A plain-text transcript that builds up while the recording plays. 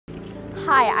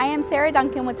Hi, I am Sara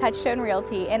Duncan with Touchstone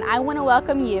Realty, and I want to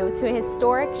welcome you to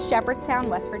historic Shepherdstown,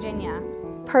 West Virginia.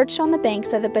 Perched on the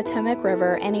banks of the Potomac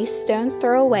River and a stone's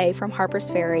throw away from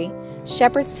Harper's Ferry,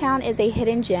 Shepherdstown is a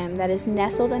hidden gem that is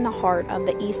nestled in the heart of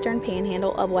the eastern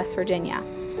panhandle of West Virginia.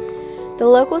 The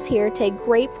locals here take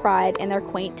great pride in their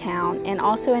quaint town and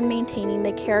also in maintaining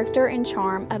the character and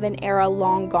charm of an era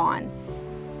long gone.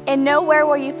 And nowhere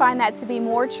will you find that to be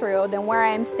more true than where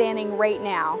I am standing right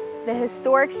now, the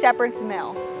historic Shepherd's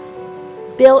Mill.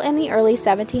 Built in the early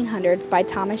 1700s by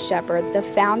Thomas Shepherd, the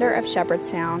founder of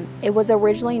Shepherdstown, it was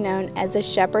originally known as the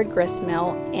Shepherd Grist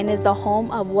Mill and is the home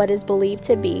of what is believed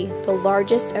to be the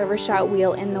largest overshot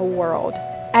wheel in the world.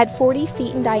 At 40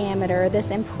 feet in diameter, this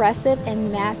impressive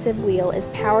and massive wheel is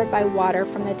powered by water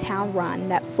from the town run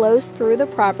that flows through the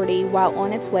property while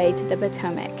on its way to the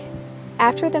Potomac.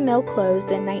 After the mill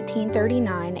closed in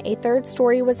 1939, a third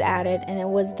story was added and it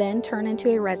was then turned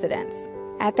into a residence.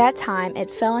 At that time, it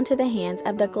fell into the hands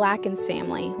of the Glackens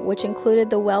family, which included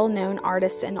the well-known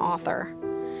artist and author.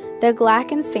 The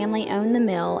Glackens family owned the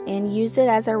mill and used it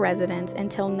as a residence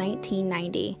until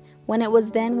 1990, when it was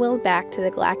then willed back to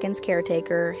the Glackens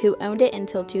caretaker, who owned it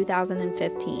until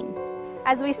 2015.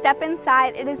 As we step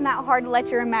inside, it is not hard to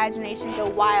let your imagination go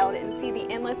wild and see the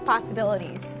endless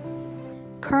possibilities.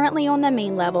 Currently on the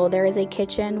main level, there is a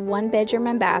kitchen, one bedroom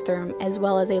and bathroom, as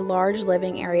well as a large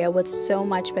living area with so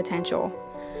much potential.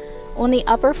 On the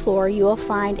upper floor, you will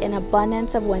find an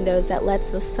abundance of windows that lets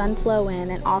the sun flow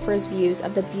in and offers views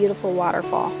of the beautiful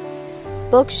waterfall.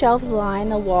 Bookshelves line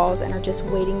the walls and are just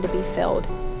waiting to be filled.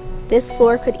 This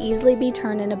floor could easily be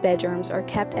turned into bedrooms or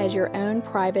kept as your own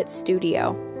private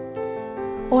studio.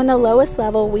 On the lowest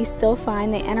level, we still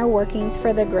find the inner workings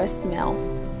for the grist mill.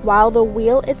 While the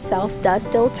wheel itself does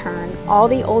still turn, all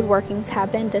the old workings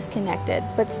have been disconnected,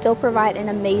 but still provide an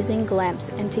amazing glimpse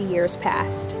into years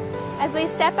past. As we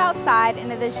step outside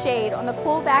into the shade on the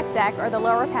cool back deck or the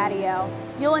lower patio,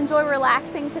 you'll enjoy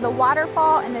relaxing to the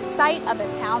waterfall and the sight of the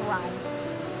town run.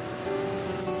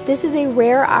 This is a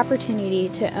rare opportunity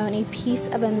to own a piece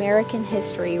of American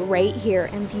history right here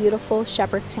in beautiful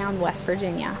Shepherdstown, West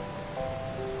Virginia.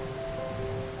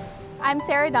 I'm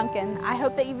Sara Duncan. I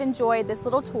hope that you've enjoyed this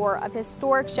little tour of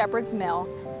historic Shepherd's Mill.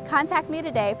 Contact me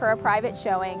today for a private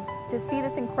showing to see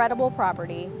this incredible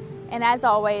property. And as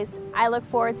always, I look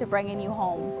forward to bringing you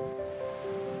home.